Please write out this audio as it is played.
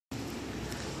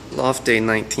Loft Day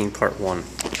 19 Part 1.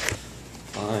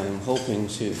 I'm hoping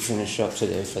to finish up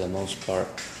today for the most part.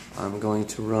 I'm going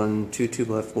to run 2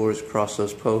 2x4s across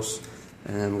those posts,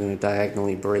 and I'm going to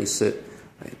diagonally brace it.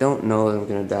 I don't know that I'm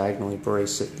going to diagonally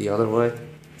brace it the other way.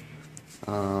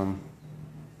 I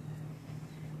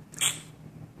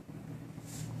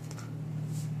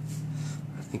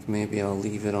think maybe I'll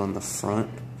leave it on the front.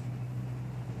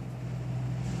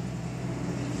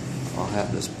 I'll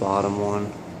have this bottom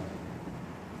one.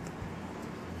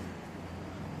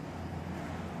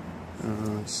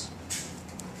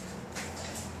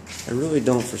 I really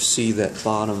don't foresee that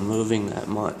bottom moving that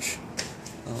much,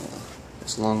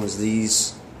 as long as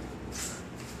these,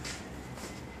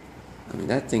 I mean,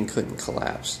 that thing couldn't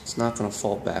collapse. It's not going to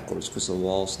fall backwards because the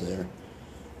wall's there,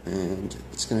 and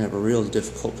it's going to have a real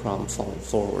difficult problem falling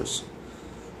forwards.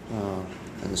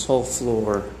 And this whole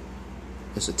floor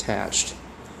is attached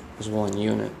as one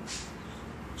unit,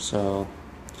 so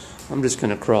I'm just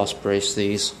going to cross brace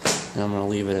these, and I'm going to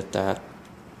leave it at that.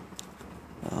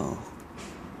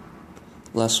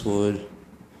 Less wood.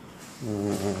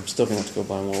 I'm still going to have to go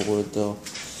buy more wood though.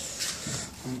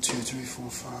 1, 2, 3, 4,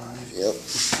 5. Yep.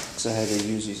 Because I had to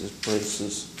use these as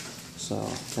braces. So,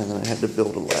 and then I had to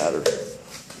build a ladder.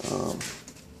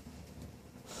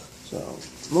 So,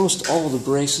 most all the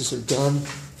braces are done.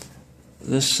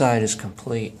 This side is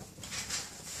complete.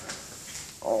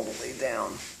 All the way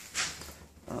down.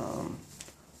 I'm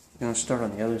going to start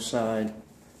on the other side.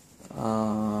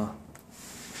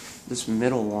 This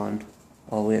middle one,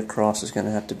 all the way across, is going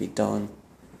to have to be done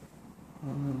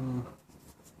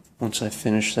once I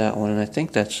finish that one, and I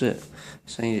think that's it.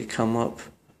 So I need to come up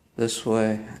this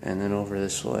way and then over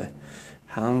this way.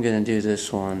 How I'm going to do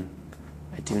this one,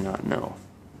 I do not know.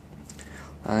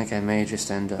 I think I may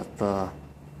just end up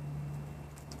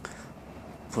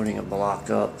putting a block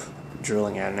up,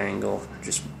 drilling at an angle,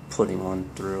 just putting one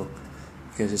through,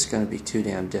 because it's going to be too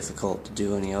damn difficult to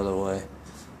do any other way.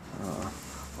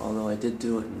 Although I did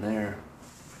do it in there.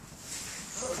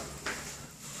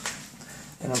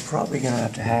 And I'm probably going to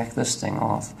have to hack this thing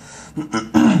off.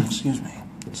 Excuse me.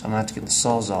 So I'm going to have to get the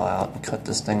Sawzall out and cut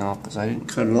this thing off, because I didn't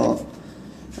cut it off.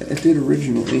 I did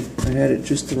originally. I had it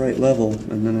just the right level,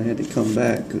 and then I had to come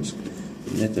back, because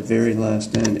at the very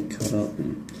last end it cut up,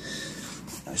 and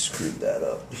I screwed that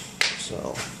up.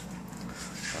 So,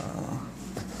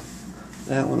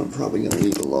 that one I'm probably going to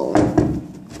leave alone.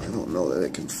 I don't know that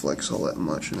it can flex all that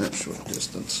much in that short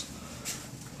distance.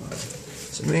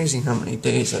 It's amazing how many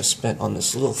days I've spent on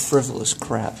this little frivolous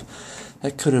crap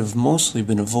that could have mostly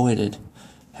been avoided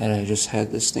had I just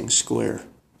had this thing square.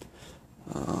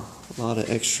 A lot of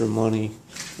extra money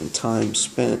and time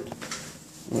spent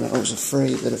when I was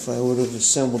afraid that if I would have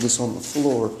assembled this on the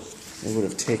floor, it would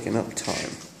have taken up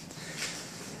time.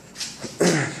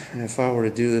 And if I were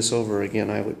to do this over again,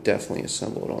 I would definitely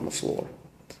assemble it on the floor.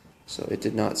 So it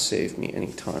did not save me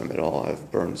any time at all.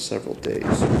 I've burned several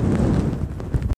days.